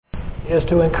is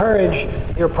to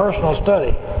encourage your personal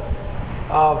study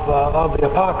of the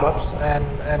Apocalypse,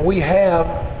 and we have,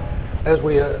 as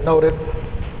we noted,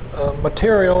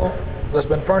 material that's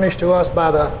been furnished to us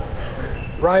by the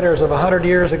writers of 100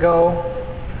 years ago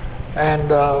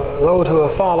and those who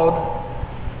have followed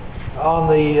on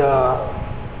the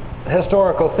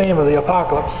historical theme of the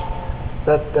Apocalypse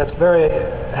that's very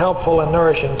helpful and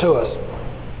nourishing to us.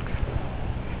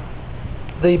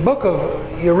 The book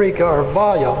of Eureka, or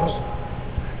volumes,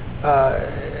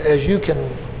 as you can,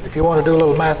 if you want to do a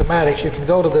little mathematics, you can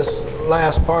go to this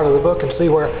last part of the book and see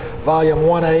where volume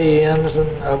 1A ends,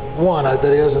 and 1 that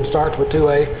is, and starts with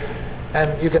 2A.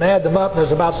 And you can add them up, and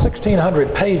there's about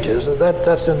 1,600 pages.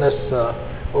 That's in this,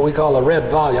 what we call a red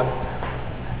volume.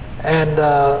 And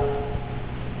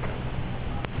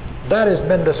that has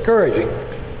been discouraging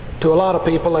to a lot of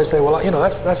people. They say, well, you know,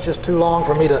 that's just too long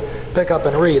for me to pick up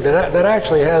and read. That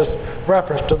actually has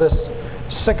reference to this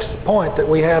 6th point that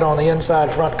we had on the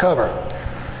inside front cover,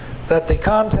 that the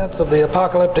contents of the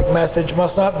apocalyptic message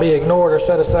must not be ignored or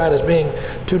set aside as being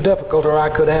too difficult, or I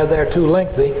could add there, too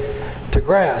lengthy to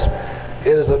grasp.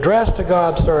 It is addressed to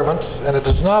God's servants, and it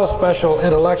is not a special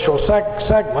intellectual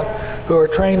segment who are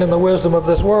trained in the wisdom of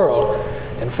this world.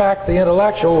 In fact, the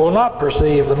intellectual will not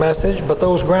perceive the message, but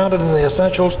those grounded in the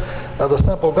essentials of the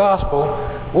simple gospel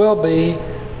will be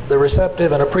the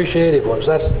receptive and appreciative ones.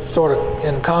 That's sort of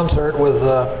in concert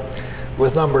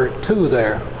with number 2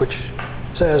 there, which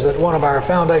says that one of our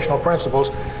foundational principles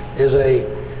is a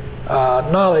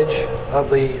knowledge of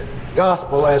the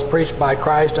gospel as preached by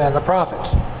Christ and the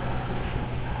prophets.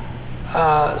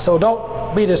 So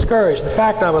don't be discouraged. In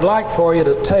fact, I would like for you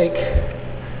to take,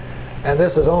 and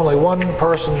this is only one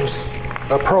person's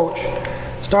approach,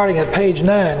 starting at page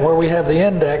 9 where we have the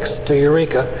index to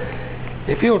Eureka.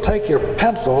 If you'll take your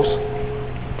pencils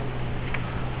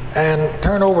and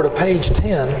turn over to page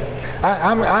 10,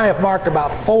 I have marked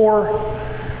about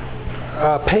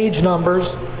 4 page numbers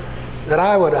that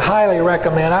I would highly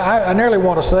recommend. I nearly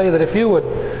want to say that if you would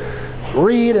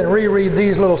read and reread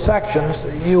these little sections,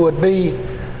 you would be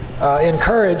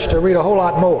encouraged to read a whole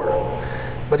lot more.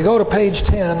 But go to page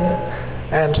 10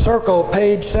 and circle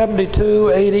page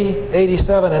 72, 80,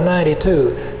 87, and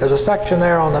 92. There's a section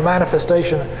there on the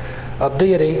manifestation of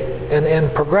deity in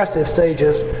progressive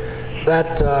stages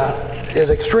that is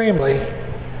extremely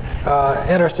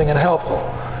interesting and helpful.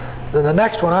 Then the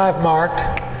next one I've marked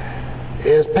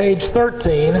is page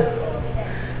 13,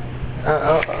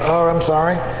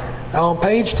 on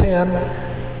page 10,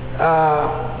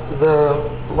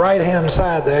 the right-hand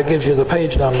side there gives you the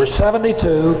page numbers,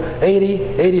 72, 80,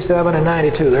 87, and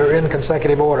 92. They're in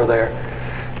consecutive order there.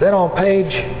 Then on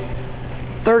page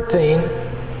 13,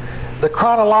 the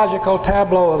chronological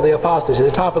tableau of the apostasy,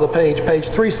 the top of the page, page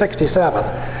 367.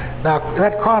 Now,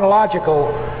 that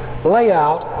chronological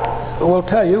layout will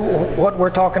tell you what we're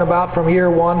talking about from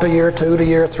year 1 to year 2 to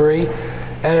year 3,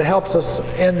 and it helps us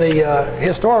in the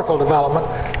historical development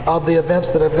of the events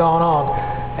that have gone on.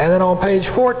 And then on page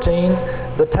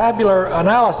 14, the tabular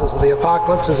analysis of the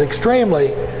Apocalypse is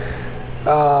extremely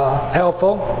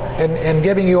helpful in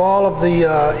giving you all of the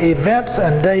events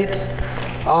and dates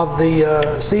of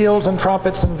the seals and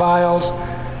trumpets and vials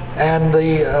and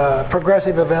the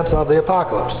progressive events of the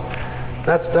Apocalypse.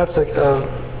 That's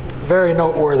a very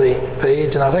noteworthy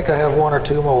page, and I think I have 1 or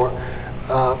 2 more.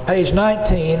 Page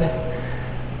 19,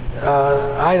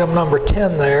 item number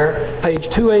 10 there, page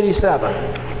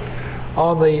 287,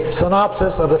 on the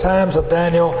synopsis of the times of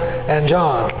Daniel and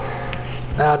John.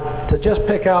 Now, to just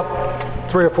pick out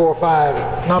 3 or 4 or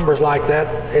 5 numbers like that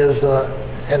is,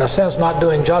 in a sense, not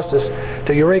doing justice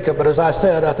to Eureka, but as I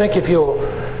said, I think if you'll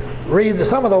read,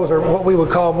 some of those are what we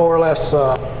would call more or less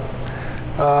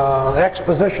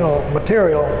expositional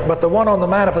material, but the one on the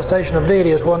manifestation of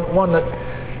deity is one that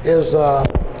is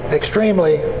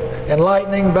extremely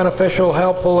enlightening, beneficial,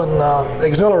 helpful, and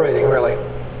exhilarating, really.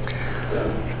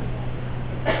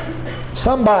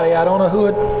 Somebody, I don't know who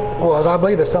it was, I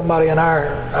believe it's somebody in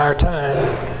our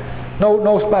time,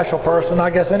 no special person, I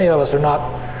guess any of us are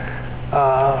not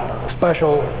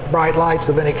special bright lights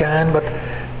of any kind, but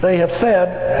they have said,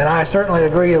 and I certainly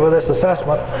agree with this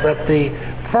assessment, that the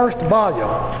first volume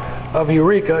of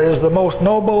Eureka is the most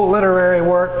noble literary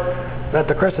work that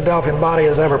the Christadelphian body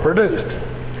has ever produced.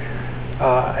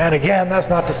 And again, that's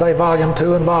not to say volume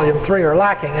 2 and volume 3 are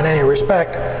lacking in any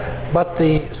respect, but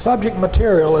the subject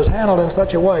material is handled in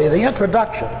such a way. The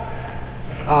introduction,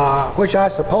 which I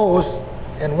suppose,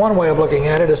 in one way of looking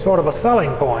at it, is sort of a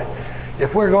selling point.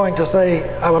 If we're going to say,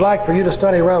 I would like for you to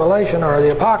study Revelation or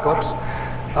the Apocalypse,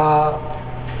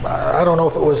 I don't know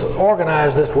if it was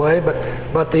organized this way,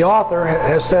 but the author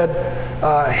has said,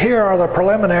 here are the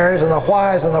preliminaries and the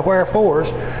whys and the wherefores.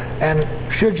 And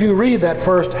should you read that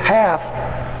first half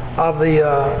of the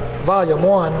volume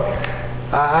 1,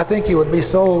 I think you would be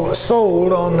so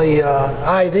sold on the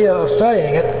idea of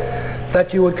studying it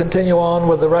that you would continue on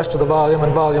with the rest of the volume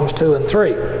in volumes 2 and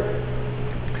 3.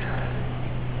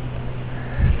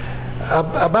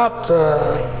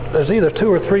 There's either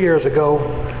 2 or 3 years ago,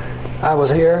 I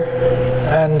was here,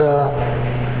 and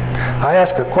I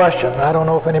asked a question. I don't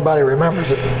know if anybody remembers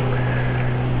it.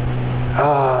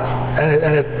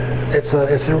 It's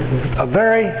a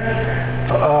very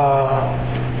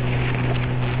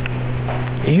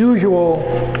usual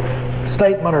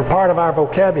statement or part of our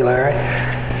vocabulary,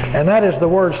 and that is the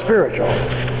word spiritual.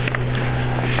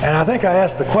 And I think I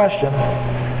asked the question,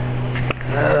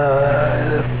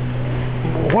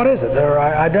 what is it? Or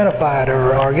identify it,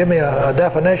 or give me a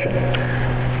definition.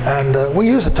 And we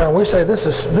use the term, we say this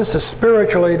is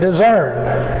spiritually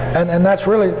discerned. And that's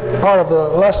really part of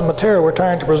the lesson material we're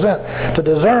trying to present, to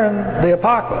discern the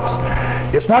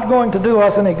apocalypse. It's not going to do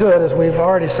us any good, as we've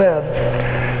already said,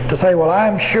 to say, well,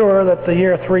 I'm sure that the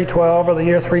year 312 or the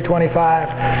year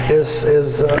 325 is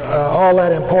all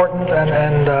that important,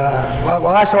 well,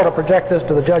 I sort of project this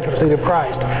to the judgment seat of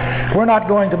Christ. We're not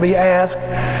going to be asked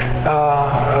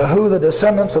who the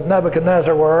descendants of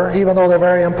Nebuchadnezzar were, even though they're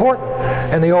very important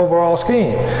in the overall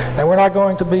scheme. And we're not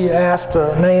going to be asked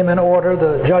to name in order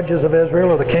the judges of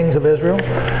Israel or the kings of Israel,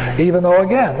 even though,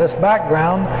 again, this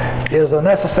background is a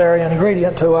necessary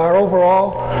ingredient to our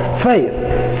overall faith.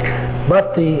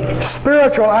 But the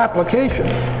spiritual application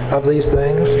of these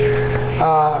things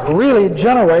really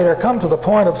generate or come to the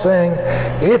point of saying,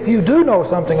 if you do know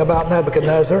something about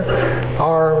Nebuchadnezzar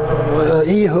or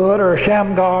Ehud or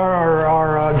Shamgar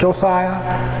or Josiah,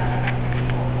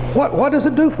 what does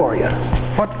it do for you?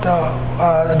 What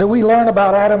do we learn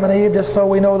about Adam and Eve just so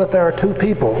we know that there are two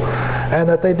people and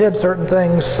that they did certain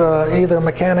things either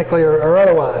mechanically or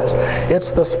otherwise? It's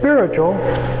the spiritual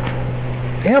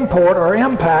import or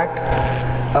impact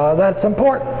that's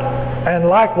important. And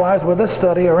likewise with this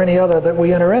study or any other that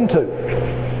we enter into.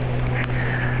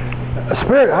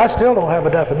 Spirit, I still don't have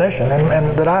a definition,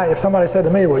 and that if somebody said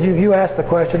to me, well, you asked the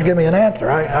question, give me an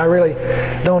answer. I really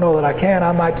don't know that I can.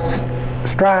 I might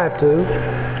strive to.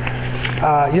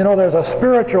 There's a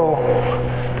spiritual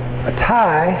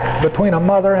tie between a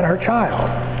mother and her child.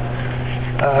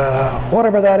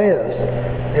 Whatever that is.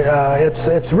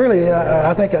 It's really,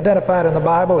 I think, identified in the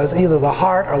Bible as either the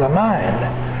heart or the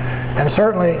mind. And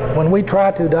certainly when we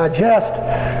try to digest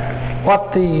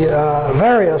what the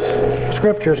various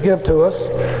scriptures give to us,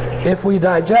 if we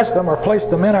digest them or place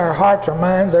them in our hearts or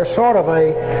minds, there's sort of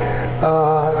a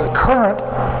current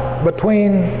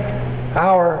between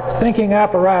our thinking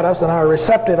apparatus and our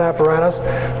receptive apparatus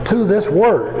to this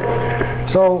word.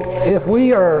 So if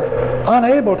we are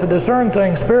unable to discern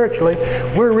things spiritually,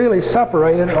 we're really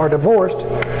separated or divorced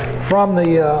from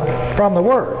the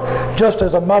word. Just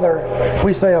as a mother,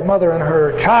 we say a mother and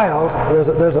her child,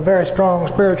 there's a very strong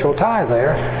spiritual tie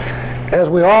there. As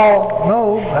we all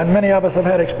know, and many of us have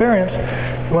had experience,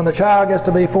 when the child gets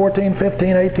to be 14,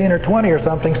 15, 18, or 20 or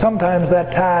something, sometimes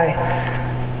that tie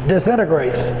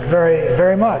disintegrates very,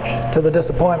 very much to the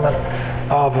disappointment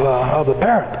of the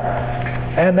parent.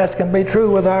 And this can be true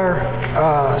with our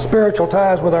spiritual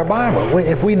ties with our Bible.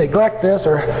 If we neglect this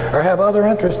or have other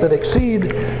interests that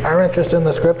exceed our interest in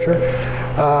the Scripture,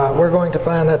 we're going to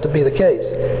find that to be the case.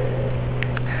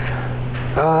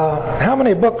 How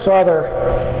many books are there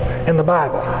in the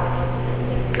Bible?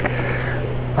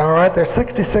 All right, there's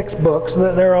 66 books.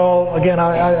 They're all, again,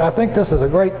 I think this is a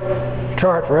great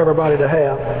chart for everybody to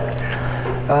have.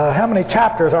 How many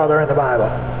chapters are there in the Bible?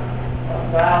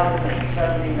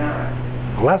 1,079.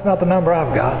 Well, that's not the number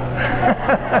I've got.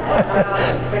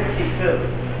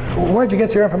 1,062. Where'd you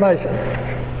get your information?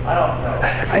 I don't know.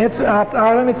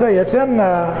 Let me tell you, it's in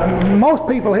most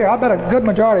people here. I bet a good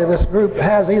majority of this group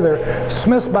has either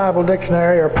Smith's Bible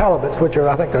Dictionary or Pelibet's, which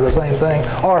I think they're the same thing,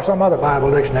 or some other Bible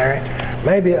dictionary.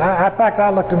 Maybe, in fact, I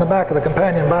looked in the back of the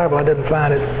companion Bible. I didn't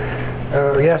find it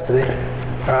yesterday.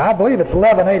 I believe it's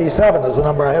 1187 is the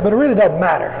number I have, but it really doesn't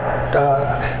matter.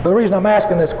 The reason I'm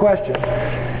asking this question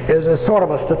is it's sort of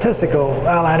a statistical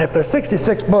outline. If there's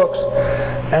 66 books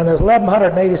and there's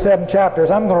 1,187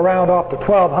 chapters, I'm going to round off to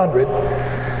 1,200.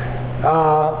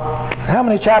 How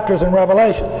many chapters in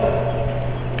Revelation?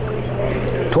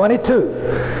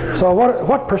 22. So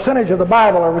what percentage of the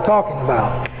Bible are we talking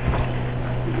about?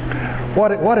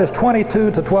 What is 22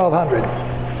 to 1,200?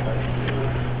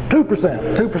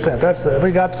 2%. 2%.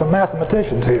 We got some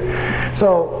mathematicians here.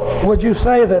 So, would you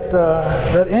say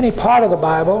that any part of the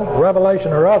Bible,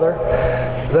 Revelation or other,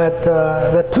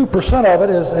 that 2% of it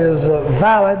is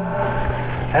valid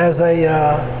as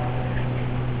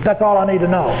that's all I need to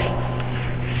know.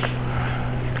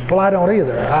 Well, I don't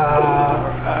either.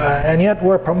 And yet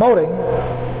we're promoting,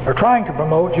 or trying to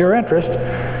promote, your interest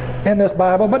in this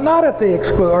Bible, but not at the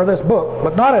or this book,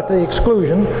 but not at the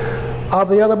exclusion of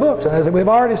the other books. And as we've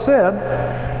already said,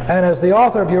 and as the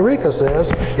author of Eureka says,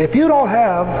 if you don't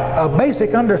have a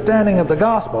basic understanding of the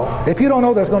gospel, if you don't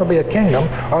know there's going to be a kingdom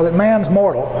or that man's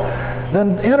mortal,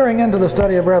 then entering into the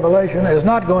study of Revelation is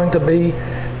not going to be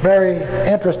very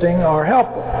interesting or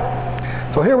helpful.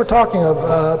 So here we're talking of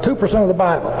 2% of the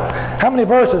Bible. How many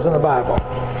verses in the Bible?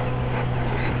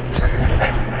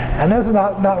 And this is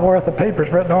not worth the paper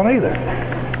it's written on either.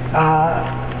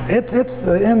 It's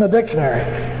in the dictionary.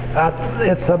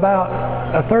 It's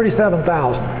about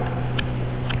 37,000.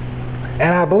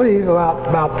 And I believe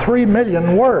about 3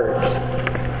 million words.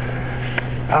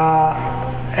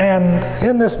 And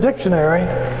in this dictionary,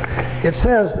 it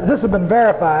says, this has been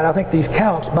verified, I think these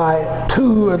counts, by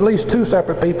at least two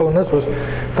separate people, and this was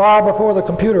far before the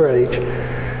computer age.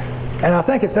 And I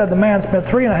think it said the man spent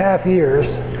 3.5 years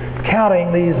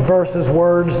counting these verses,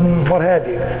 words, and what have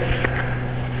you.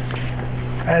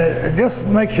 And it just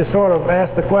makes you sort of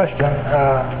ask the question,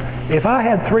 if I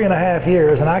had 3.5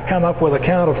 years and I come up with a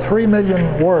count of 3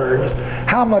 million words,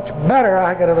 how much better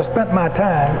I could have spent my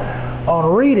time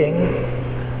on reading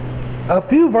a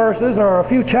few verses or a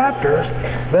few chapters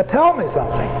that tell me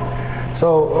something.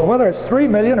 So whether it's 3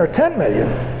 million or 10 million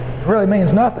really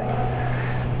means nothing.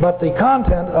 But the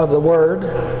content of the Word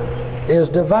is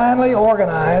divinely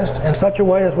organized in such a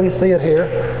way as we see it here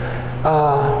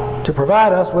to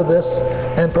provide us with this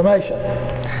information.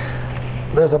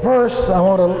 There's a verse I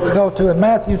want to go to in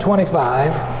Matthew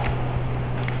 25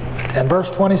 and verse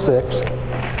 26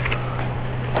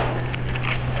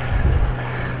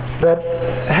 that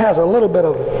has a little bit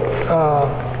of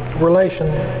relation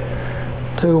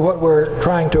to what we're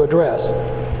trying to address.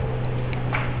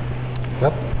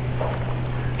 Yep.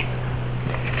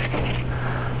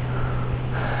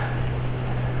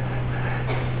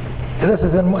 This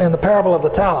is in the parable of the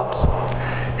talents.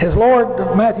 His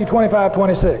Lord, Matthew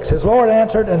 25:26. His Lord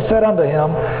answered and said unto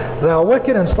him, Thou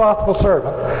wicked and slothful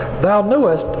servant, thou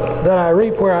knewest that I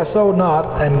reap where I sowed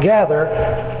not, and gather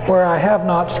where I have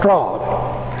not strawed.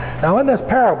 Now in this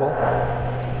parable,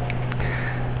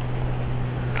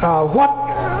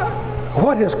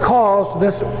 what has caused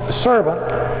this servant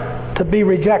to be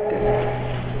rejected?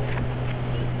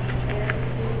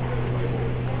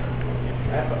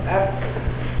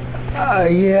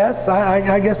 Yes,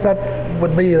 I guess that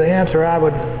would be the answer I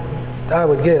would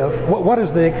give. What is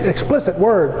the explicit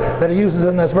word that he uses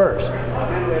in this verse?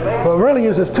 Well, it really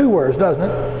uses two words, doesn't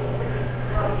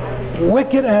it?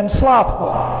 Wicked and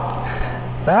slothful.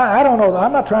 Now, I don't know.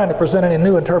 I'm not trying to present any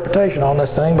new interpretation on this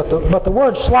thing, but the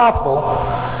word slothful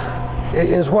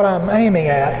is what I'm aiming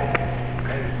at,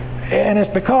 and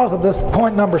it's because of this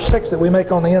point number 6 that we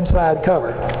make on the inside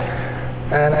cover,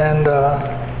 and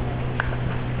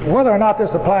whether or not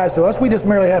this applies to us, we just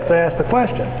merely have to ask the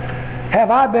question: have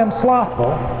I been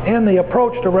slothful in the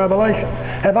approach to Revelation?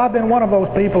 Have I been one of those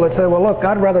people that say, well, look,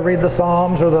 I'd rather read the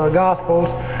Psalms or the Gospels,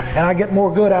 and I get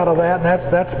more good out of that,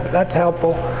 and that's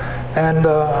helpful, and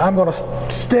I'm going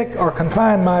to stick or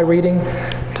confine my reading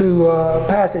to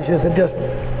passages that just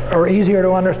are easier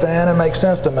to understand and make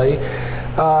sense to me.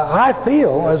 I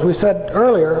feel, as we said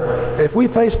earlier, if we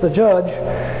face the judge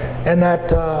in that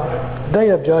day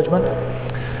of judgment,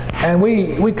 and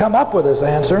we come up with this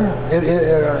answer,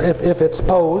 if it's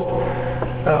posed,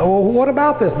 well, what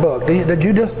about this book? Did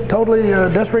you just totally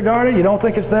disregard it? You don't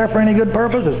think it's there for any good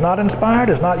purpose? It's not inspired?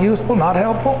 It's not useful? Not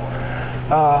helpful?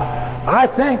 I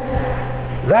think,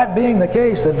 that being the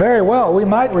case, that very well we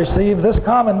might receive this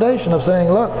commendation of saying,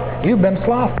 look, you've been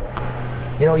slothful.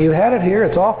 You know, you had it here,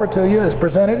 it's offered to you, it's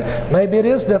presented. Maybe it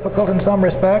is difficult in some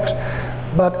respects,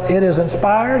 but it is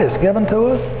inspired, it's given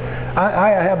to us. I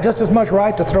have just as much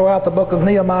right to throw out the book of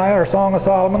Nehemiah or Song of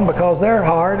Solomon because they're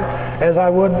hard as I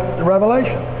would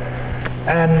Revelation.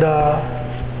 And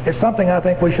it's something I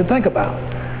think we should think about.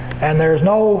 And there's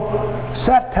no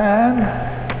set time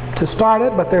to start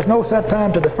it, but there's no set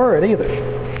time to defer it either.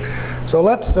 So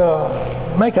let's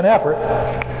make an effort,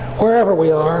 wherever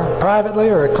we are, privately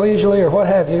or ecclesially or what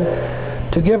have you,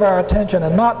 to give our attention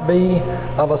and not be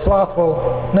of a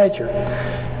slothful nature.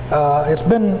 It's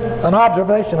been an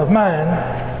observation of mine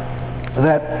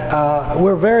that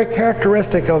we're very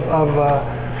characteristic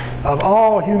of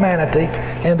all humanity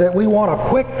in that we want a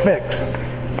quick fix.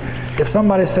 If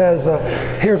somebody says,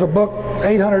 here's a book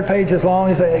 800 pages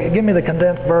long, you say, give me the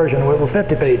condensed version with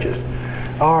 50 pages.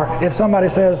 Or if somebody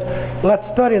says, let's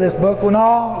study this book. Well,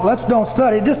 no, let's don't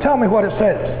study. Just tell me what it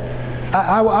says.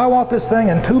 I want this thing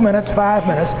in 2 minutes, 5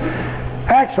 minutes.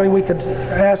 Actually, we could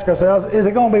ask ourselves, is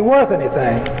it going to be worth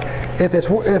anything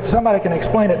if somebody can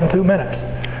explain it in 2 minutes?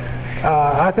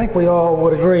 I think we all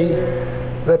would agree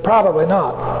that probably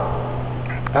not.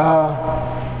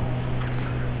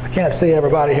 I can't see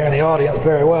everybody here in the audience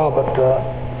very well, but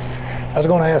I was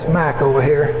going to ask Mac over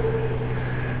here.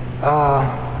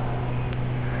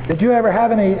 Did you ever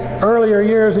have any earlier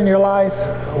years in your life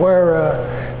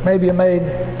where maybe you made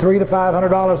 $300 to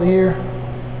 $500 a year?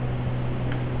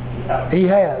 He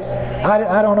has.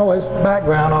 I don't know his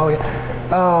background.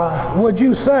 Would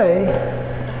you say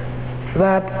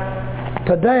that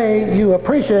today you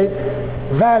appreciate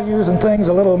values and things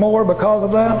a little more because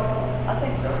of that? I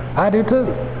think so. I do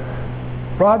too.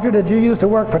 Roger, did you used to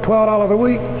work for $12 a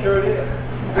week? Sure did.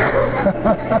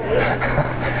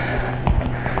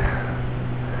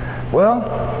 Well,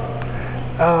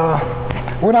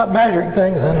 we're not measuring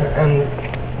things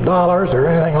in dollars or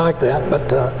anything like that,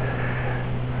 but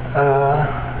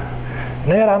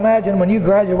Ned, I imagine when you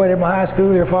graduated from high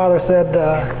school, your father said,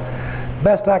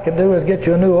 best I could do is get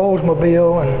you a new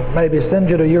Oldsmobile and maybe send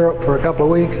you to Europe for a couple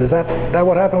of weeks. Is that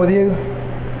what happened with you?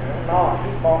 No,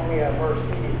 he bought me a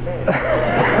Mercedes.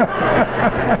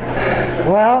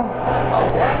 Well,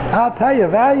 I'll tell you,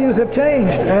 values have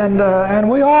changed, and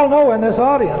we all know in this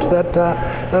audience that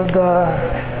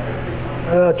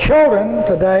children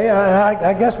today,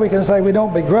 I guess we can say we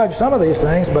don't begrudge some of these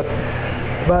things, but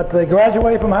they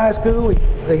graduate from high school,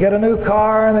 they get a new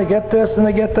car, and they get this and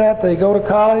they get that. They go to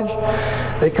college,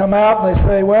 they come out and they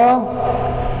say, well,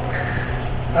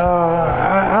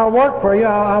 I'll work for you.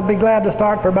 I'll be glad to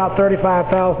start for about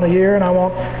 $35,000 a year, and I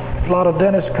want a lot of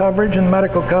dentist coverage and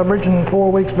medical coverage and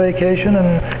 4 weeks vacation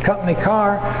and company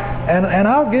car, and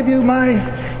I'll give you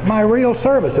my real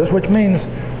services, which means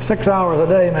 6 hours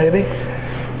a day maybe,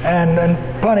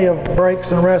 and plenty of breaks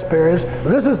and rest periods.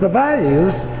 This is the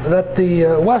values that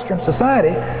the Western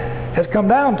society has come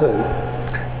down to,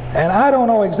 and I don't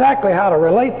know exactly how to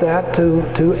relate that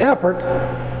to effort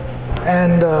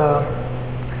and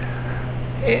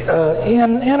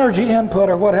in energy input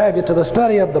or what have you to the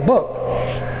study of the book.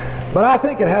 But I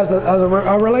think it has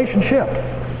a relationship.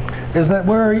 Is that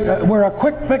we're a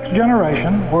quick fix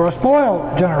generation, we're a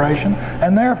spoiled generation,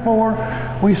 and therefore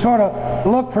we sort of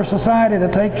look for society to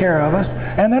take care of us,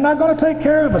 and they're not going to take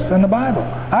care of us in the Bible.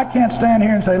 I can't stand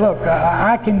here and say, look,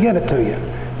 I can get it to you.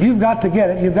 You've got to get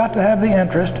it. You've got to have the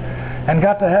interest and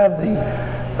got to have the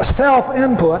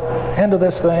self-input into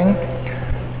this thing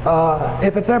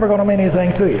if it's ever going to mean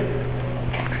anything to you.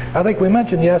 I think we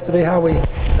mentioned yesterday how we...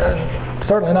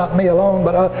 certainly not me alone,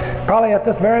 but probably at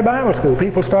this very Bible school.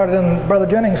 People started in Brother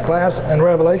Jennings' class in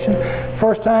Revelation.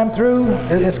 First time through,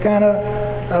 it's kind of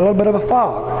a little bit of a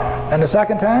fog. And the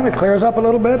second time, it clears up a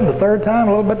little bit, and the third time,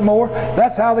 a little bit more.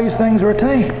 That's how these things are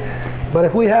attained. But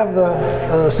if we have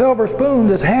the silver spoon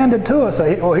that's handed to us,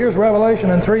 say, well, here's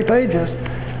Revelation in 3 pages,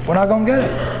 we're not going to get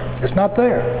it. It's not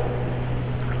there.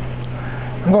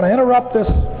 I'm going to interrupt this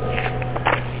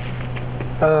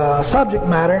subject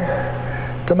matter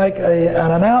to make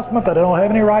an announcement that I don't have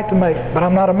any right to make, but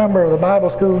I'm not a member of the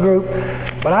Bible school group.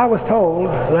 But I was told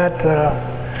that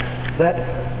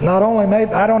not only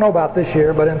I don't know about this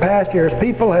year, but in past years,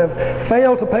 people have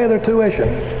failed to pay their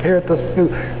tuition here at the school,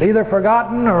 either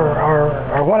forgotten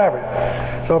or whatever.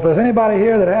 So if there's anybody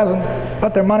here that hasn't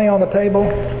put their money on the table,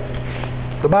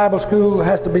 the Bible school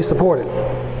has to be supported.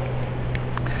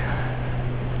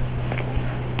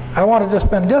 I wanted to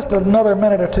spend just another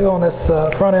minute or two on this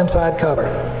front inside cover.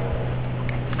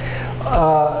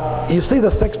 You see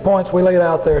the 6 points we laid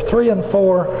out there. 3 and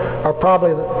 4 are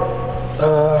probably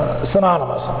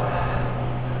synonymous.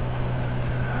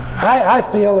 I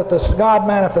feel that this God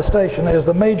manifestation is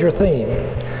the major theme,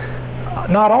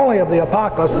 not only of the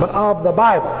Apocalypse, but of the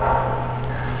Bible.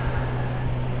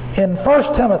 In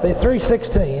 1 Timothy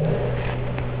 3:16,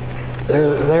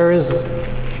 there is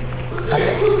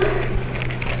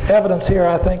evidence here,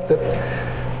 I think, that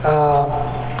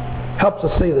helps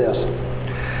us see this.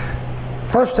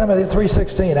 1 Timothy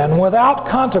 3:16, and without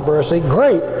controversy,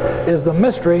 great is the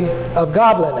mystery of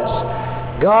godliness.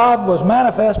 God was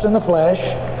manifest in the flesh,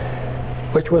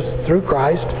 which was through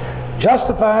Christ,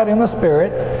 justified in the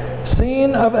Spirit,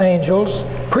 seen of angels,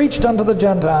 preached unto the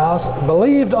Gentiles,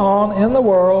 believed on in the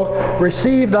world,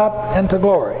 received up into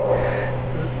glory.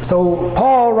 So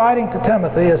Paul, writing to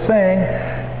Timothy, is saying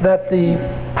that the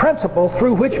principle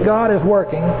through which God is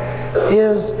working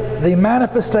is the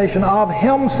manifestation of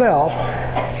Himself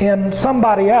in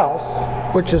somebody else,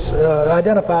 which is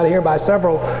identified here by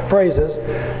several phrases,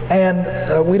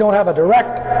 And we don't have a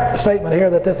direct statement here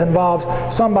that this involves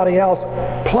somebody else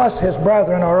plus his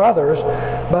brethren or others,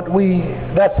 but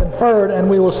that's inferred, and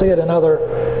we will see it in other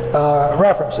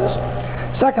references.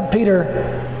 2 Peter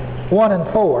 1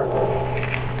 and 4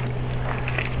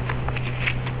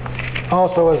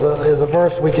 also is a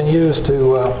verse we can use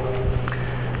to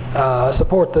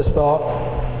support this thought.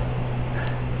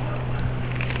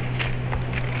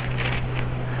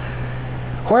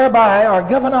 Whereby are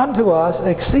given unto us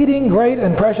exceeding great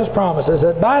and precious promises,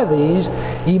 that by these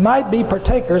ye might be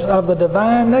partakers of the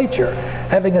divine nature,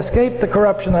 having escaped the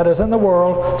corruption that is in the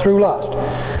world through lust.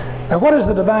 Now, what is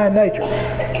the divine nature?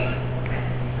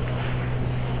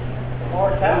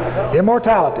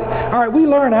 Immortality. All right, we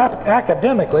learn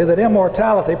academically that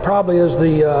immortality probably is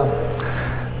the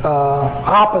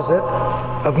opposite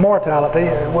of mortality.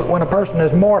 When a person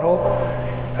is mortal,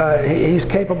 he's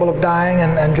capable of dying,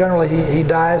 and generally he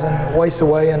dies and wastes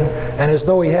away and as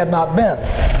though he had not been.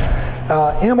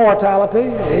 Immortality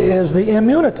is the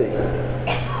immunity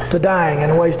to dying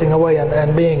and wasting away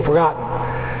and being forgotten.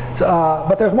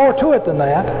 But there's more to it than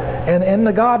that. And in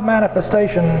the God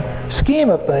manifestation scheme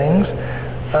of things,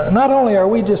 not only are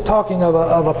we just talking of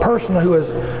a person who is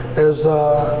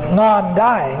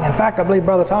non-dying. In fact, I believe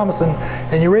Brother Thomas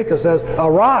in Eureka says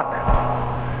a rock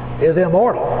is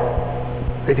immortal.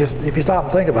 If you stop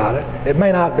and think about it, it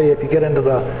may not be if you get into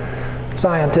the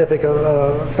scientific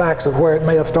facts of where it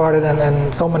may have started,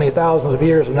 and so many thousands of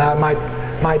years from now it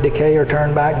might decay or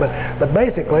turn back. But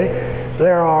basically,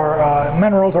 there are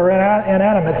minerals or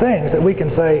inanimate things that we can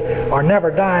say are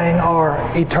never dying or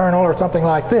eternal or something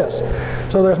like this.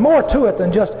 So there's more to it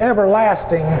than just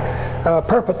everlasting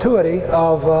perpetuity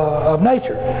of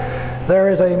nature. There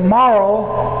is a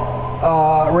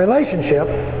moral relationship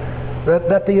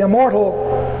that the immortal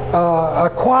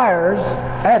acquires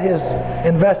at his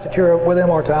investiture with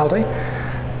immortality,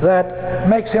 that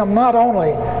makes him not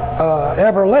only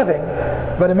ever living,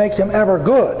 but it makes him ever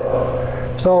good.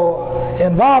 So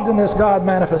involved in this God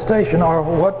manifestation are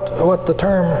what the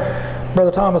term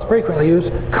Brother Thomas frequently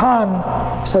used,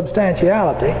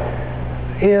 consubstantiality,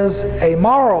 is a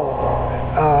moral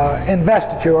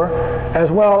investiture as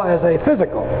well as a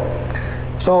physical.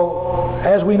 So,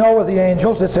 as we know with the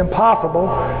angels, it's impossible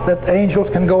that angels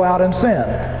can go out and sin.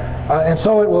 And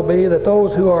so it will be that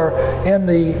those who are in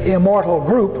the immortal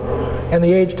group in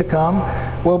the age to come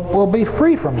will be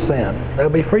free from sin. They'll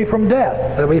be free from death.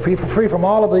 They'll be free from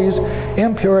all of these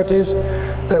impurities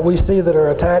that we see that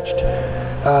are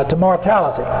attached to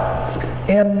mortality.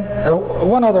 In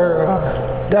one other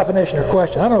definition or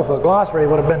question, I don't know if a glossary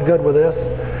would have been good with this.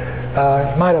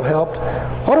 It might have helped.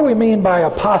 What do we mean by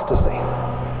apostasy?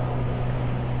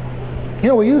 You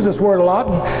know, we use this word a lot,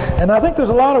 and I think there's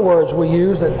a lot of words we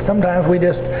use that sometimes we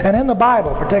just, and in the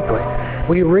Bible particularly,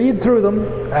 we read through them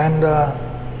and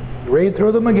read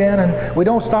through them again, and we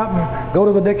don't stop and go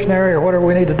to the dictionary or whatever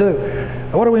we need to do.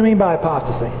 What do we mean by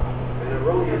apostasy?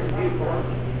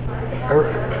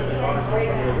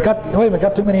 Wait a minute,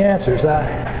 got too many answers.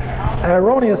 An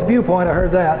erroneous viewpoint, I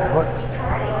heard that. What?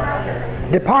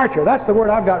 Departure, that's the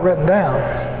word I've got written down.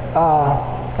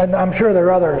 And I'm sure there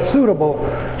are other suitable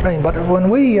things, but when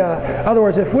we, in other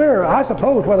words, if I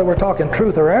suppose whether we're talking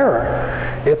truth or error,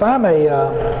 if I'm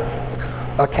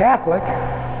a Catholic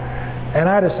and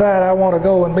I decide I want to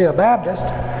go and be a Baptist,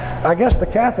 I guess the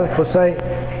Catholics would say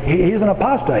he's an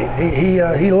apostate.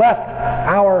 He left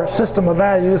our system of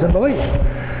values and beliefs.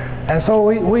 And so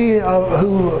we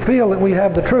who feel that we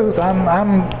have the truth,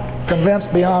 I'm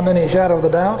convinced beyond any shadow of a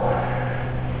doubt,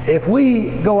 if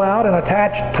we go out and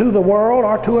attach to the world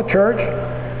or to a church,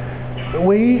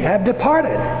 we have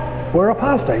departed. We're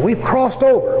apostate. We've crossed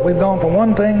over. We've gone from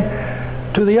one thing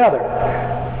to the other.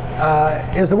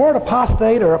 Is the word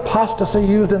apostate or apostasy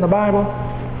used in the Bible?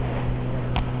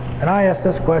 And I ask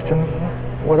this question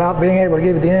without being able to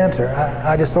give you the answer.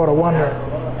 I just sort of wonder.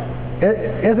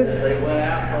 Is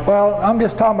it? Well, I'm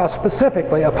just talking about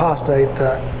specifically apostate.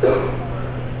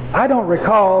 I don't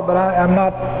recall, but I'm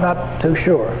not too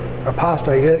sure.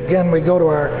 Apostate. Again, we go to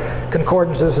our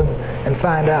concordances and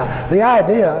find out. The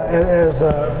idea, as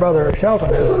Brother Shelton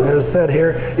has said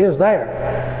here, is there.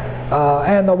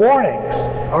 And the warnings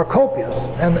are copious,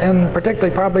 and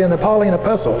particularly probably in the Pauline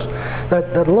epistles,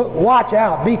 that look, watch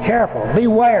out, be careful,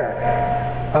 beware.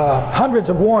 Hundreds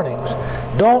of warnings.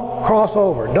 Don't cross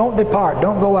over, don't depart,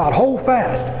 don't go out, hold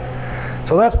fast.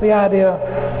 So that's the idea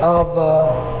of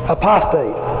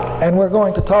apostate. And we're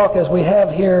going to talk, as we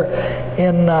have here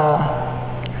in,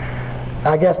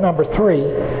 I guess, number 3,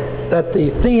 that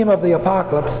the theme of the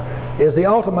apocalypse is the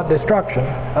ultimate destruction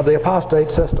of the apostate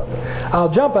system.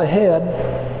 I'll jump ahead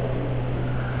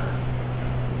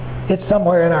It's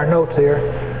somewhere in our notes here,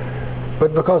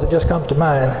 but because it just comes to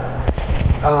mind.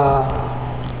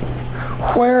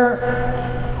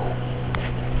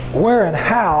 Where and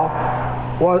how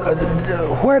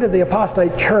where did the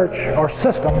apostate church or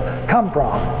system come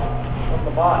from? From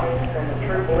the body, from the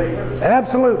true believers.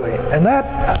 Absolutely. And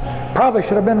that probably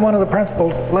should have been one of the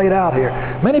principles laid out here.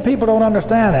 Many people don't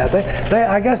understand that.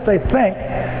 I guess they think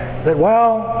that,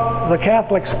 well, the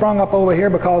Catholics sprung up over here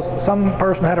because some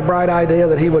person had a bright idea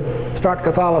that he would start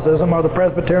Catholicism, or the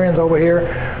Presbyterians over here,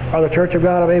 or the Church of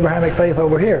God of Abrahamic faith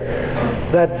over here.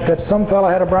 That some fellow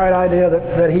had a bright idea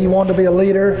that he wanted to be a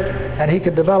leader, and he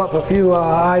could develop a few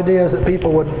ideas that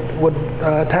people would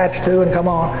attach to and come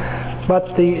on.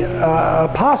 But the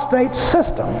apostate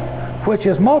system, which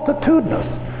is multitudinous,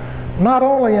 not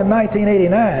only in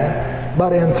 1989,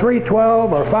 but in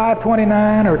 312 or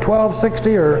 529 or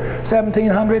 1260 or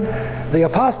 1700, the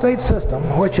apostate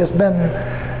system, which has been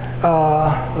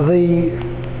the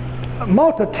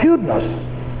multitudinous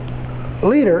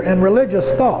leader in religious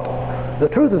thought, the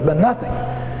truth has been nothing,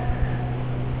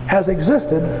 has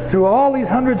existed through all these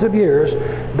hundreds of years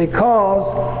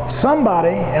because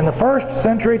somebody in the first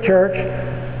century church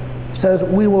says,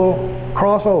 we will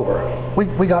cross over.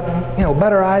 We got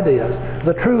better ideas.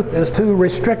 The truth is too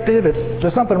restrictive.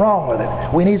 There's something wrong with it.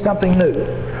 We need something new.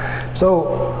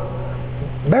 So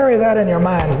bury that in your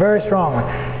minds very strongly.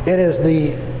 It is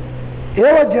the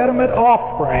illegitimate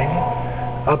offspring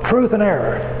of truth and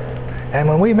error. And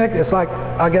when we mix, it's like,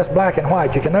 I guess, black and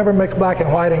white. You can never mix black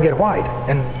and white and get white,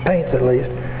 in paints at least.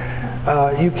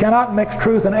 You cannot mix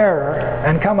truth and error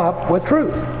and come up with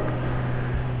truth.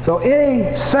 So any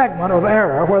segment of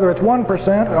error, whether it's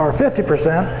 1% or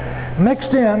 50%,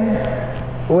 mixed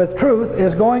in with truth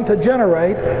is going to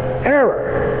generate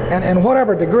error, and in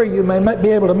whatever degree you may be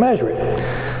able to measure it.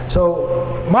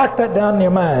 So mark that down in your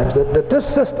minds, that this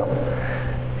system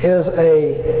is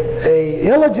a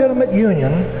illegitimate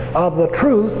union of the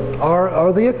truth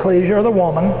or the ecclesia or the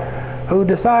woman who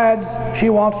decides she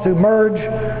wants to merge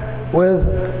with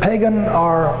pagan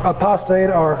or apostate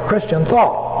or Christian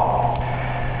thought.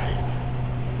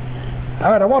 All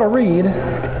right, I want to read.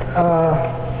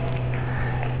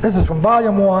 This is from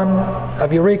Volume 1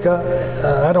 of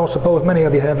Eureka. I don't suppose many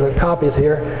of you have the copies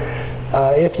here.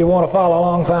 If you want to follow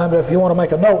along, fine, but if you want to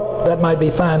make a note, that might be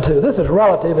fine too. This is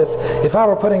relative. If I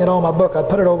were putting it on my book, I'd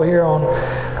put it over here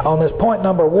on this point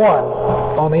number 1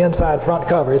 on the inside front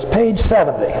cover. It's page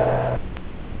 70.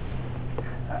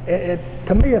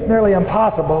 To me, it's nearly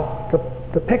impossible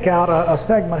to pick out a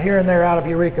segment here and there out of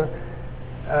Eureka.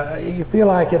 You feel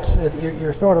like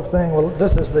you're sort of saying, well,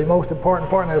 this is the most important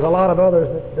part, and there's a lot of others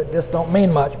that just don't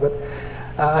mean much. But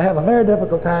I have a very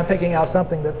difficult time picking out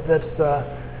something that's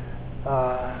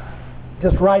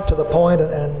just right to the point,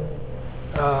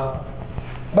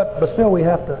 but still we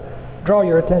have to draw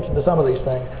your attention to some of these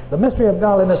things. The mystery of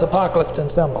godliness, apocalypse, and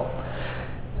symbol.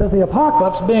 It says, the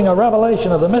apocalypse being a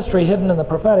revelation of the mystery hidden in the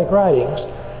prophetic writings,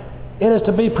 it is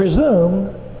to be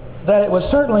presumed that it would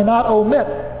certainly not omit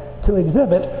to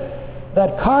exhibit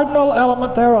that cardinal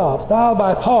element thereof, styled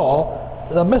by Paul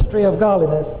the mystery of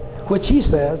godliness, which he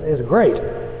says is great.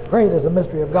 Great is the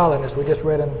mystery of godliness we just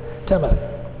read in Timothy.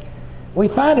 We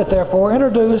find it, therefore,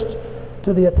 introduced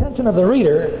to the attention of the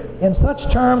reader in such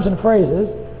terms and phrases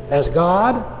as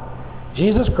God,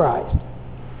 Jesus Christ,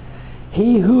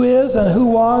 He who is and who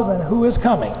was and who is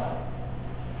coming,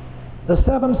 the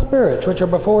seven spirits which are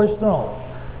before His throne,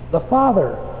 the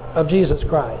Father of Jesus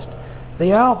Christ,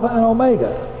 the Alpha and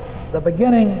Omega, the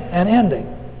beginning and ending,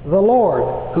 the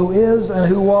Lord who is and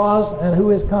who was and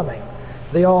who is coming,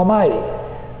 the Almighty.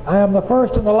 I am the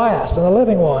first and the last and the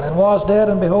living one, and was dead,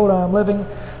 and behold, I am living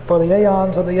for the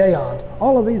aeons of the aeons.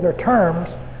 All of these are terms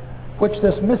which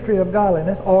this mystery of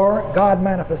godliness, or God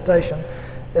manifestation,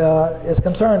 is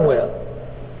concerned with.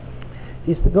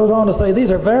 He goes on to say,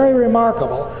 these are very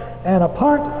remarkable, and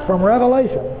apart from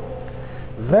revelation,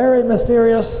 very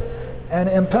mysterious and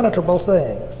impenetrable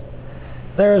sayings.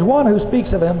 There is one who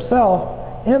speaks of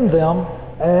himself in them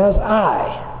as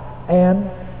I, and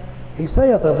he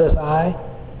saith of this I,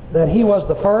 that he was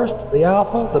the first, the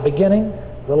Alpha, the beginning,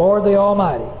 the Lord, the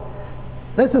Almighty.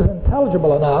 This is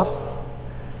intelligible enough,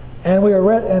 and we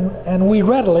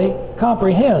readily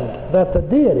comprehend that the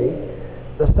deity,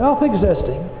 the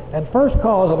self-existing and first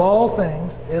cause of all things,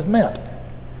 is meant.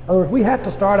 In other words, we have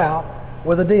to start out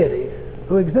with a deity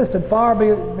who existed far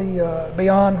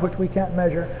beyond which we can't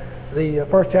measure the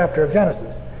first chapter of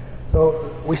Genesis.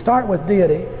 So we start with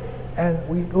deity, and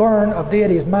we learn of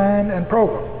deity's mind and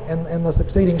program in the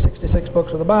succeeding 66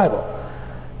 books of the Bible.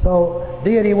 So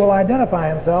deity will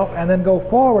identify himself and then go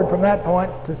forward from that point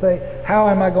to say, how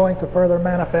am I going to further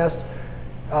manifest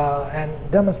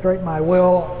and demonstrate my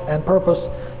will and purpose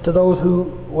to those who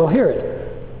will hear it.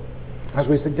 As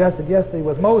we suggested yesterday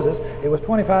with Moses, it was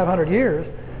 2,500 years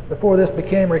before this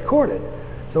became recorded.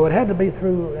 So it had to be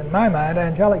through, in my mind,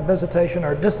 angelic visitation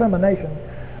or dissemination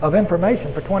of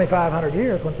information for 2,500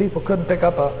 years when people couldn't pick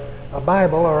up a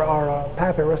Bible or a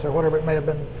papyrus or whatever it may have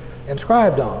been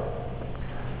inscribed on.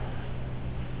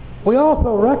 We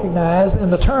also recognize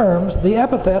in the terms the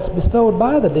epithets bestowed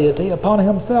by the deity upon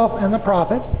himself and the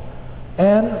prophets,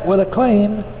 and with a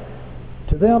claim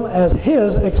to them as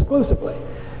his exclusively.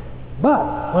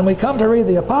 But when we come to read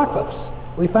the Apocalypse,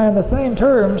 we find the same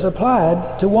terms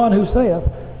applied to one who saith,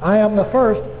 I am the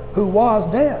first who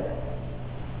was dead.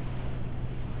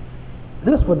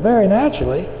 This would very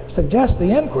naturally suggest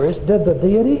the inquiries, did the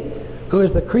deity, who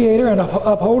is the creator and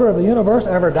upholder of the universe,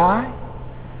 ever die?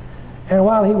 And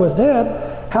while he was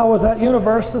dead, how was that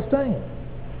universe sustained?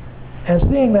 And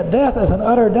seeing that death is an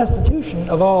utter destitution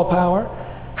of all power,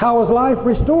 how was life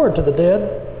restored to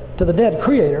the dead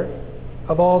creator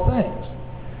of all things?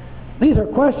 These are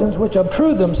questions which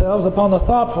obtrude themselves upon the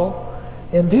thoughtful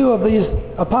in view of these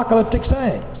apocalyptic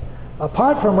sayings.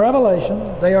 Apart from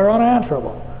revelation, they are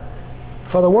unanswerable.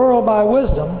 For the world by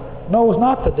wisdom knows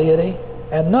not the deity,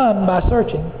 and none by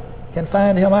searching can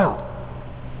find him out.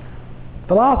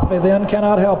 Philosophy then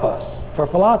cannot help us, for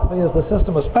philosophy is the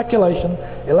system of speculation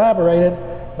elaborated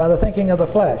by the thinking of the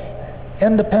flesh,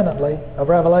 independently of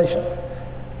revelation.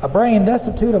 A brain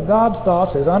destitute of God's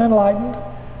thoughts is unenlightened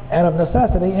and of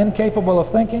necessity incapable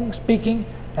of thinking, speaking,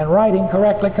 and writing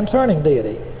correctly concerning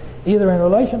deity, either in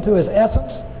relation to his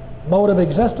essence, mode of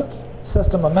existence,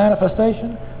 system of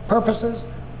manifestation, purposes,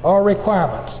 or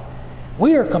requirements.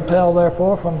 We are compelled,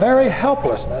 therefore, from very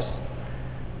helplessness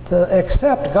to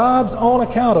accept God's own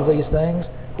account of these things,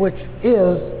 which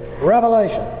is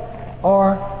revelation,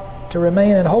 or to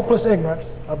remain in hopeless ignorance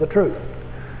of the truth.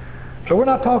 So we're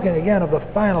not talking again of the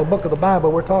final book of the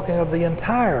Bible, we're talking of the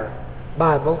entire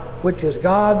Bible, which is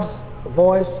God's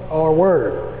voice or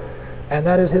word, and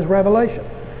that is his revelation.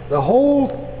 The whole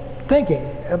thinking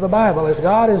of the Bible is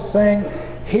God is saying,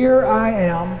 here I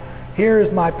am, here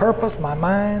is my purpose, my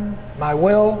mind, my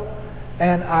will,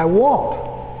 and I want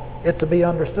it to be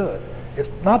understood. It's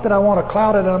not that I want to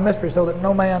cloud it in a mystery so that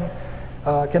no man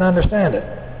can understand it.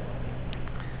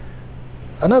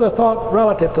 Another thought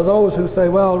relative to those who say,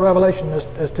 well, Revelation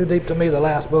is too deep to me, the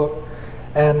last book,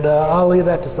 and I'll leave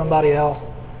that to somebody else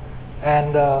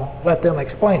and let them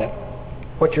explain it.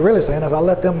 What you're really saying is I'll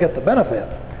let them get the benefit.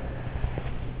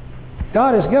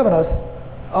 God has given us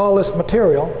all this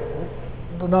material,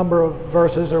 the number of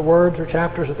verses or words or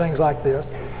chapters or things like this.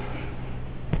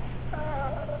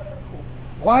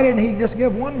 Why didn't he just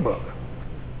give one book?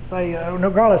 Say,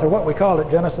 regardless of what we call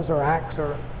it, Genesis or Acts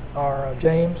or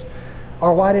James,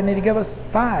 or why didn't he give us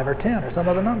 5 or 10 or some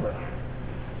other number?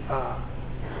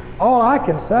 All I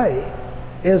can say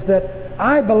is that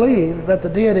I believe that the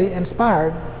deity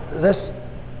inspired this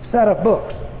set of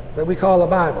books that we call the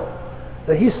Bible.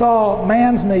 That he saw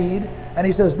man's need, and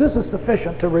he says, this is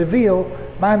sufficient to reveal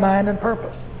my mind and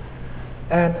purpose.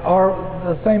 And or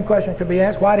the same question could be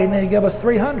asked, why didn't he give us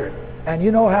 300? And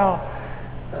you know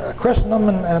how Christendom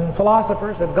and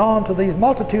philosophers have gone to these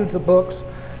multitudes of books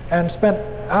and spent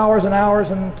hours and hours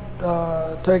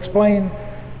to explain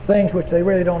things which they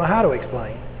really don't know how to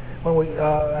explain.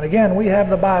 And again, we have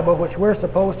the Bible, which we're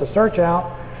supposed to search out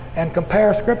and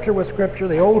compare Scripture with Scripture,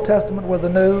 the Old Testament with the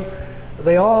New.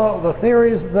 The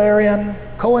theories therein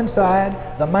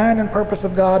coincide. The mind and purpose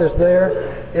of God is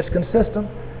there. It's consistent.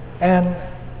 And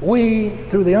we,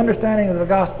 through the understanding of the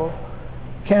gospel,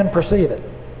 can perceive it.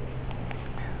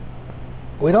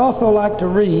 We'd also like to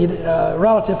read,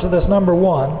 relative to this number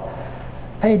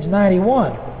 1, page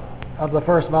 91 of the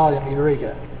first volume of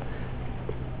Eureka.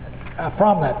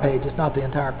 From that page, it's not the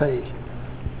entire page.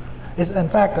 In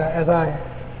fact, as I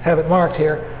have it marked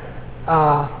here,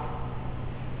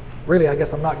 really, I guess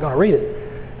I'm not going to read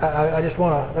it. I just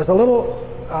want to, there's a little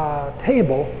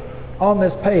table on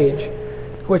this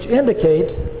page which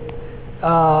indicates,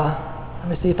 let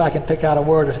me see if I can pick out a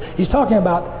word. He's talking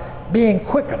about being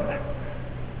quickened.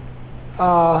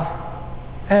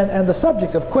 And the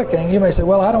subject of quickening, you may say,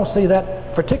 well, I don't see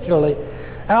that particularly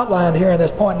outlined here in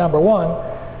this point number 1.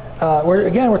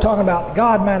 We're talking about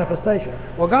God manifestation.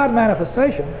 Well, God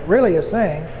manifestation really is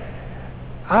saying,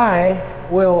 I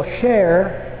will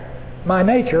share my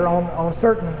nature on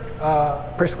certain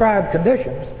prescribed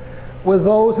conditions with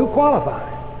those who qualify.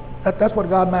 That's what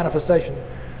God manifestation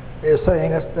is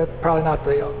saying. That's probably not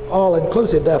the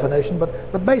all-inclusive definition,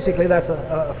 but basically that's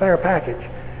a fair package.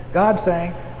 God's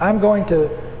saying, I'm going to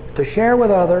share with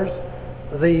others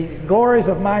the glories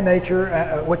of my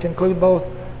nature, which include both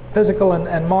physical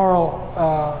and moral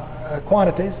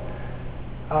quantities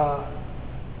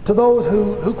to those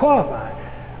who qualify.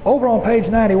 Over on page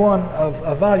 91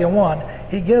 of volume 1,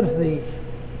 he gives the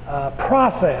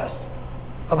process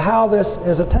of how this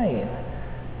is attained.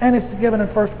 And it's given in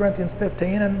 1 Corinthians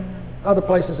 15 and other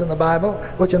places in the Bible,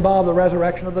 which involve the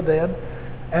resurrection of the dead.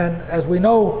 And as we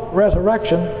know,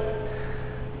 resurrection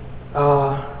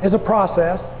is a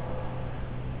process.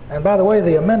 And by the way,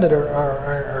 the amended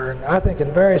are, I think,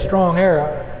 in very strong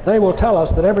error. They will tell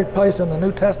us that every place in the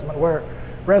New Testament where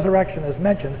resurrection is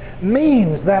mentioned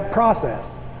means that process.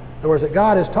 In other words, that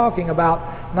God is talking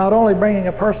about not only bringing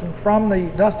a person from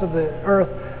the dust of the earth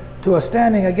to a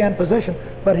standing again position,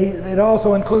 but it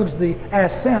also includes the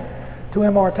ascent to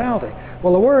immortality.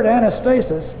 Well, the word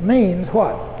anastasis means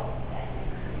what?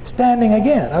 Standing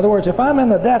again. In other words, if I'm in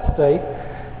the death state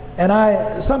and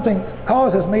something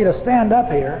causes me to stand up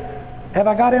here, have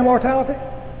I got immortality?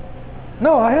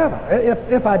 No, I haven't.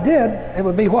 If I did, it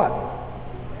would be what?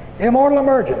 Immortal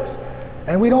emergence.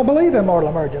 And we don't believe immortal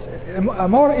emergence.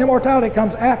 Immortality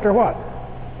comes after what?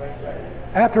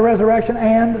 After resurrection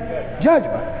and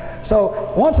judgment.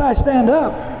 So once I stand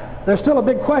up, there's still a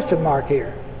big question mark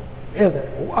here, isn't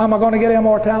it? Am I going to get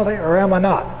immortality or am I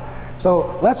not?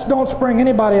 So let's don't spring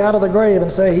anybody out of the grave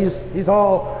and say he's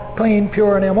all clean,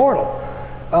 pure, and immortal.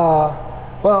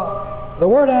 Well, the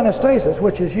word anastasis,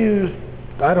 which is used,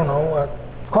 I don't know,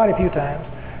 quite a few times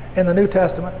in the New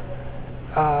Testament,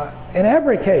 in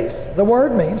every case, the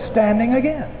word means standing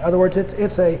again. In other words,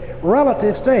 it's a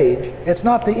relative stage. It's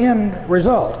not the end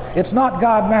result. It's not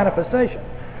God manifestation.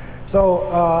 So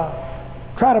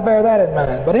try to bear that in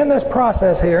mind. But in this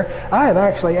process here, I have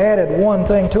actually added one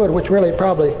thing to it, which really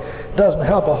probably doesn't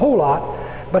help a whole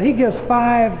lot. But he gives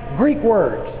 5 Greek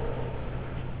words.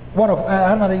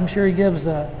 I'm not even sure he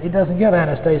doesn't give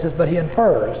anastasis, but he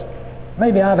infers.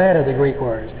 Maybe I've added the Greek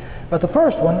words. But the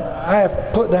first one I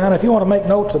have put down, if you want to make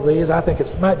notes of these, I think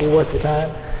it might be worth your time,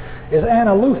 is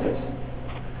analusis.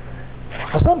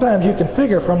 Now, sometimes you can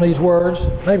figure from these words,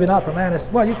 maybe not from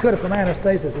anastasis, well, you could have from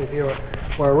anastasis if you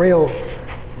were a real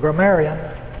grammarian.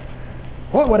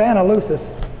 What would analusis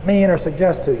mean or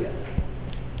suggest to you?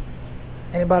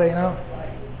 Anybody know?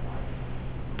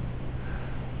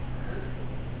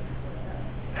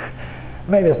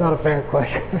 Maybe it's not a fair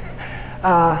question.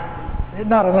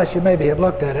 Not unless you maybe have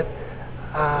looked at it.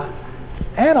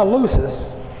 Analusis,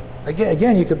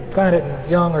 again, you could find it in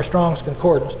Young or Strong's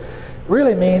Concordance,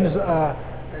 really means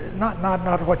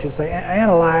not what you'd say.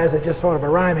 Analyze is just sort of a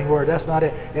rhyming word. That's not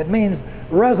it. It means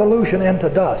resolution into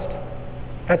dust.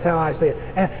 That's how I see it.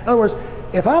 And in other words,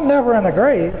 if I'm never in the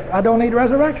grave, I don't need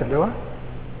resurrection, do I?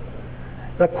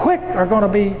 The quick are going to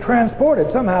be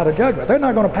transported somehow to judgment. They're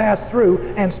not going to pass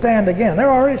through and stand again.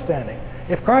 They're already standing.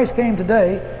 If Christ came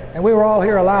today and we were all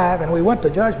here alive and we went to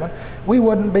judgment, we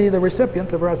wouldn't be the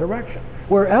recipients of resurrection.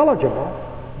 We're eligible,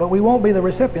 but we won't be the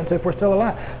recipients if we're still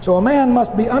alive. So a man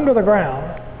must be under the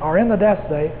ground or in the death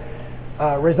state,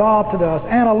 resolved to dust,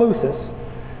 analusis.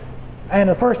 And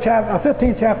the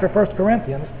 15th chapter of 1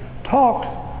 Corinthians talks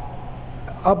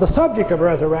of the subject of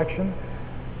resurrection.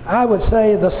 I would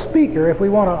say the speaker, if we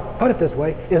want to put it this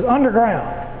way, is underground.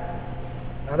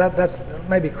 Now that's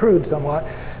maybe crude somewhat,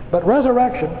 but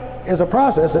resurrection is a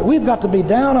process that we've got to be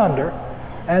down under,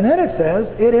 and then it says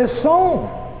it is sown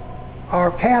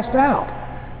or cast out.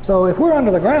 So if we're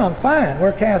under the ground, fine,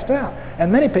 we're cast out.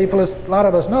 And many people, as a lot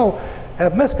of us know,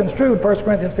 have misconstrued 1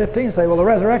 Corinthians 15 and say, well, the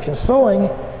resurrection, sowing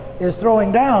is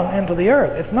throwing down into the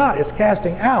earth. It's not, it's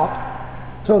casting out,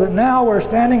 so that now we're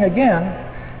standing again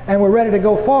and we're ready to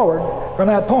go forward from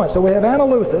that point. So we have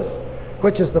analusis,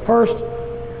 which is the first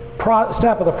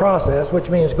step of the process, which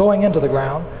means going into the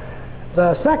ground.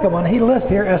 The second one he lists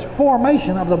here as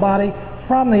formation of the body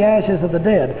from the ashes of the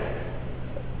dead.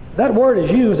 That word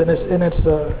is used and it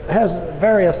has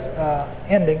various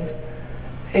endings.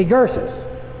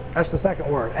 Egersis, that's the second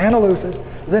word. Analusis,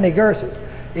 then egersis.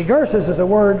 Egersis is a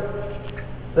word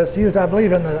that's used, I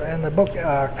believe, in the book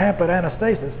pamphlet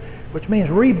Anastasis, which means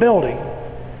rebuilding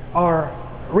or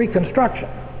reconstruction.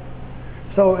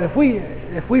 So if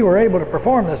we were able to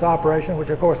perform this operation, which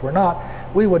of course we're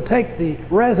not, we would take the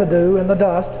residue in the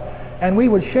dust and we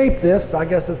would shape this, I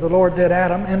guess as the Lord did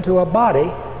Adam, into a body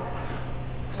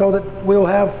so that we'll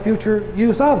have future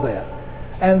use of that.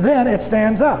 And then it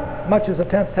stands up, much as the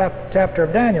 10th chapter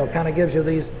of Daniel kind of gives you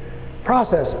these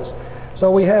processes.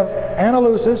 So we have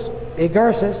analusis,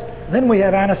 egersis, then we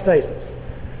have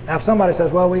anastasis. Now if somebody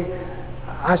says, well,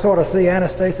 I sort of see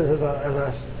anastasis as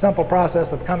a simple process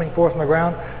of coming forth from the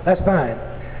ground, that's fine.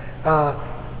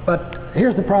 But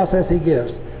here's the process he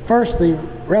gives. 1 First, the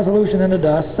resolution into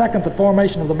dust. Second, the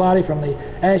formation of the body from the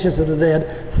ashes of the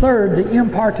dead. Third, the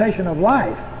impartation of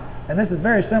life. And this is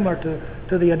very similar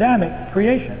to the Adamic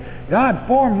creation. God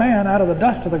formed man out of the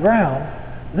dust of the ground.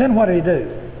 Then what did he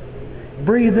do?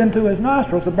 Breathed into his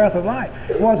nostrils the breath of life.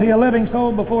 Was he a living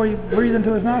soul before he breathed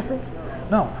into his nostrils?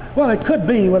 No. Well, it could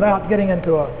be, without getting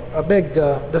into a big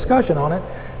discussion on it,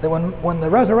 that when the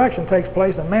resurrection takes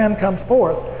place and man comes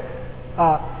forth,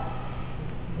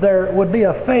 there would be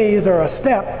a phase or a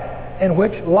step in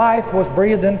which life was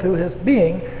breathed into his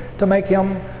being to make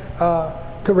him,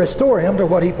 to restore him to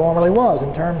what he formerly was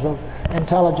in terms of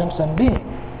intelligence and being.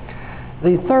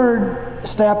 The third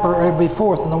step, or it would be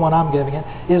fourth in the one I'm giving it,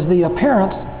 is the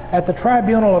appearance at the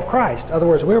tribunal of Christ. In other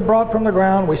words, we're brought from the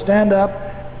ground, we stand up,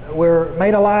 we're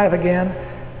made alive again,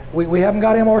 we haven't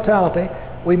got immortality,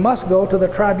 we must go to the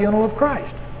tribunal of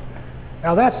Christ.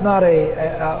 Now that's not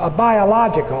a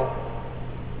biological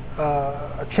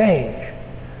change.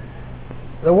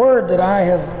 The word that I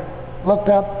have looked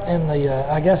up in the,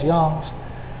 I guess, Young's,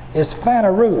 is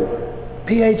phaneroo,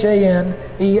 P-H-A-N-E-R-O-O.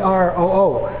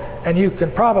 And you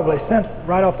can probably sense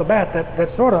right off the bat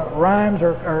that sort of rhymes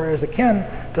or is akin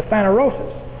to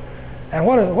phanerosis. And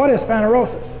what is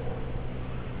phanerosis?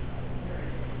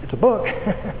 It's a book.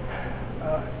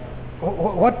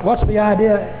 What's the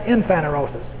idea in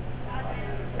phanerosis?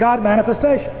 God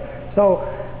manifestation. So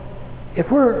if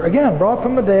we're, again, brought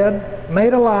from the dead,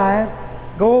 made alive,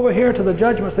 go over here to the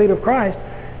judgment seat of Christ,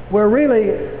 we're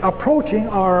really approaching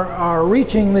or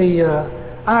reaching the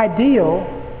ideal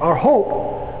or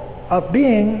hope of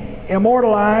being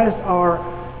immortalized or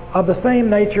of the same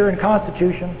nature and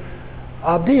constitution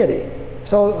of deity.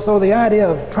 So the idea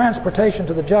of transportation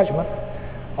to the judgment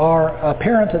or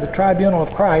appearance at the tribunal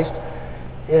of Christ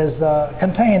is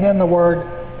contained in the word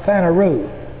phaneroo.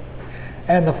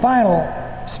 And the final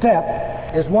step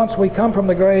is once we come from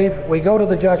the grave, we go to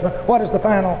the judgment. What is the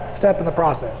final step in the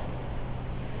process?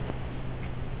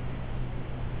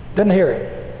 Didn't hear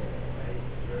it.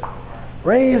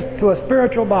 Raised to a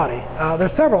spiritual body.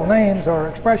 There's several names or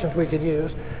expressions we could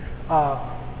use.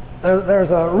 There's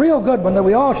a real good one that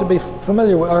we all should be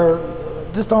familiar with,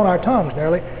 or just on our tongues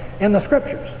nearly, in the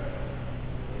Scriptures.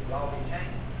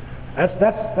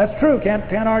 That's true.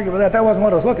 Can't argue with that. That wasn't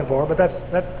what I was looking for, but that's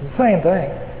the same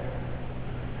thing.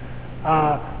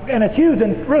 And it's used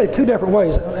in really two different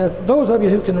ways. Those of you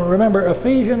who can remember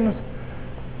Ephesians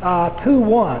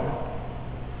 2:1,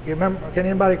 you remember? Can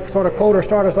anybody sort of quote or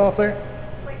start us off there?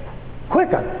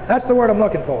 Quicken. That's the word I'm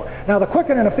looking for. Now the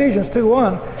quicken in Ephesians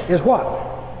 2:1 is what?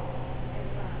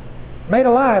 Made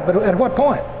alive, but at what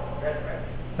point?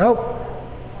 Nope.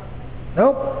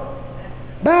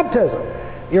 Baptism.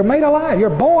 You're made alive. You're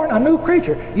born a new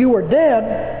creature. You were dead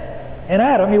in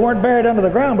Adam. You weren't buried under the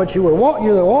ground, but you were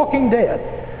walking dead.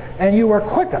 And you were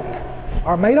quickened,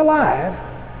 or made alive.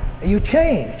 You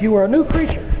changed. You were a new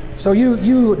creature. So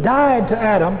you died to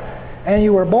Adam, and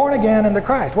you were born again into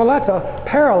Christ. Well, that's a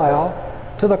parallel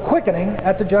to the quickening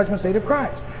at the judgment seat of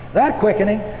Christ. That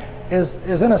quickening is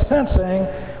in a sense saying,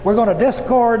 we're going to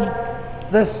disgorge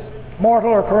this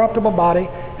mortal or corruptible body,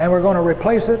 and we're going to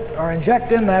replace it or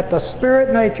inject in that the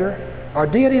spirit nature or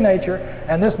deity nature,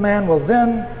 and this man will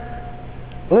then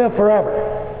live forever.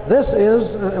 This is,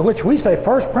 which we say,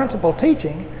 first principle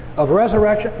teaching of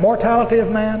resurrection, mortality of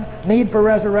man, need for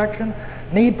resurrection,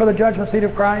 need for the judgment seat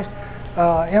of Christ,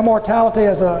 immortality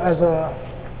as a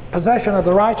possession of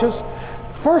the righteous.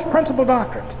 First principle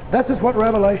doctrines. This is what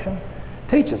Revelation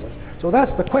teaches us. So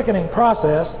that's the quickening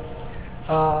process,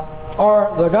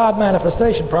 or the God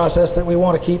manifestation process that we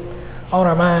want to keep on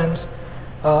our minds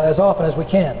as often as we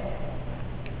can.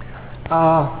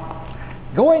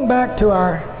 Going back to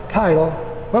our title,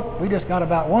 we just got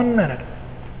about 1 minute.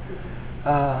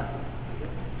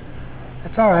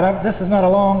 It's all right. This is not a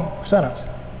long sentence.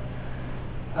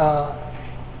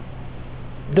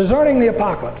 Discerning the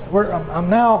Apocalypse. I'm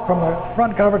now from the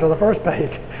front cover to the first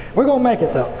page. We're going to make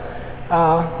it, though,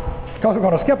 because we're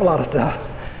going to skip a lot of stuff.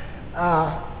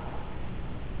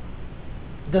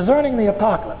 Discerning the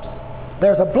Apocalypse.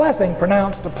 There's a blessing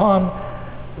pronounced upon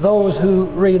those who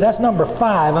read. That's number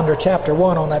 5 under chapter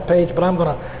 1 on that page, but I'm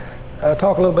going to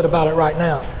talk a little bit about it right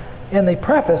now. In the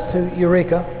preface to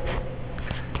Eureka,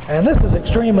 and this is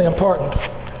extremely important,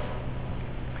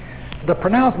 the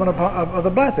pronouncement of the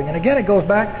blessing. And again, it goes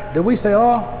back, do we say,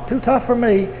 oh, too tough for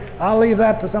me, I'll leave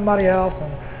that to somebody else,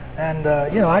 and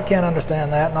I can't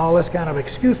understand that, and all this kind of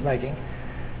excuse making.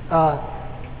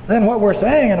 Then what we're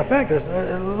saying, in effect, is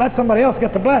let somebody else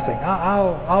get the blessing.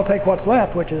 I'll take what's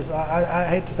left, which is, I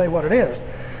hate to say what it is.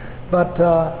 But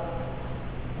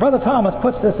Brother Thomas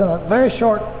puts this in a very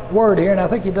short word here, and I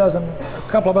think he does in a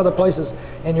couple of other places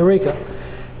in Eureka.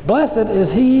 Blessed is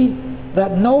he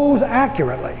that knows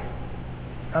accurately.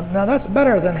 Now that's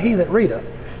better than he that readeth.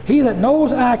 He that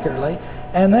knows accurately,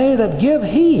 and they that give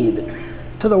heed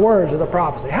to the words of the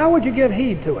prophecy. How would you give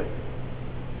heed to it?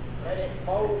 Let it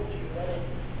mold you. Let it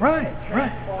Right,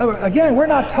 right. Again, we're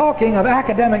not talking of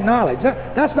academic knowledge.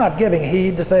 That's not giving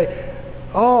heed to say,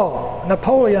 oh,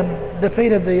 Napoleon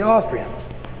defeated the Austrians.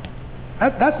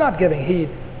 That's not giving heed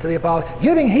to the apology.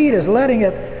 Giving heed is letting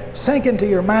it sink into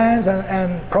your minds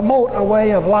and promote a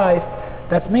way of life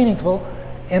that's meaningful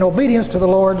in obedience to the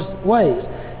Lord's ways.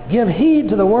 Give heed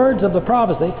to the words of the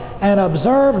prophecy and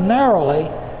observe narrowly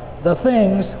the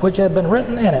things which have been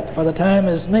written in it, for the time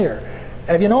is near.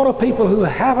 Have you known of people who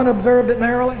haven't observed it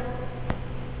narrowly?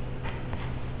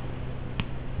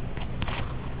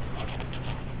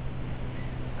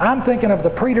 I'm thinking of the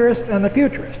preterist and the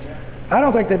futurist. I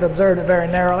don't think they've observed it very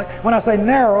narrowly. When I say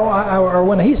narrow, or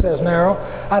when he says narrow,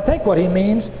 I think what he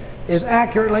means is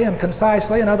accurately and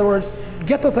concisely. In other words,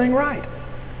 get the thing right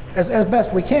as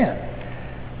best we can.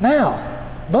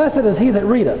 Now, blessed is he that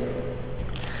readeth.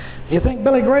 Do you think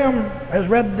Billy Graham has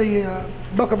read the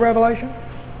book of Revelation?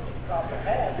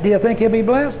 Do you think he'll be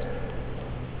blessed?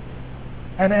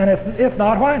 And if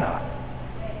not, why not?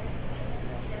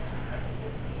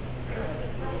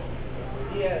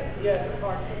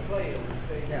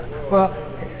 Well,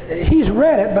 he's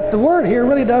read it, but the word here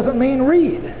really doesn't mean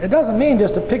read. It doesn't mean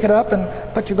just to pick it up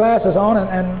and put your glasses on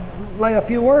and lay a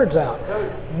few words out.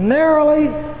 Narrowly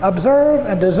observe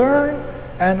and discern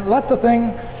and let the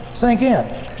thing sink in.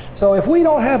 So if we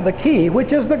don't have the key,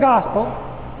 which is the gospel,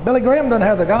 Billy Graham doesn't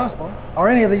have the gospel, or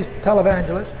any of these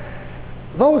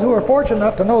televangelists, those who are fortunate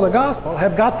enough to know the gospel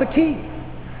have got the key.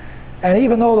 And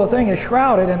even though the thing is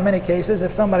shrouded in many cases,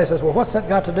 if somebody says, well, what's that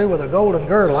got to do with a golden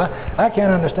girdle? I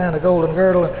can't understand a golden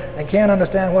girdle and can't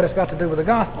understand what it's got to do with the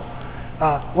gospel.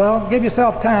 Well, give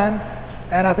yourself time,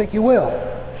 and I think you will.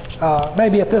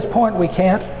 Maybe at this point we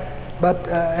can't, but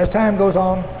as time goes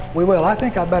on, we will. I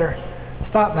think I'd better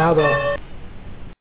stop now, though.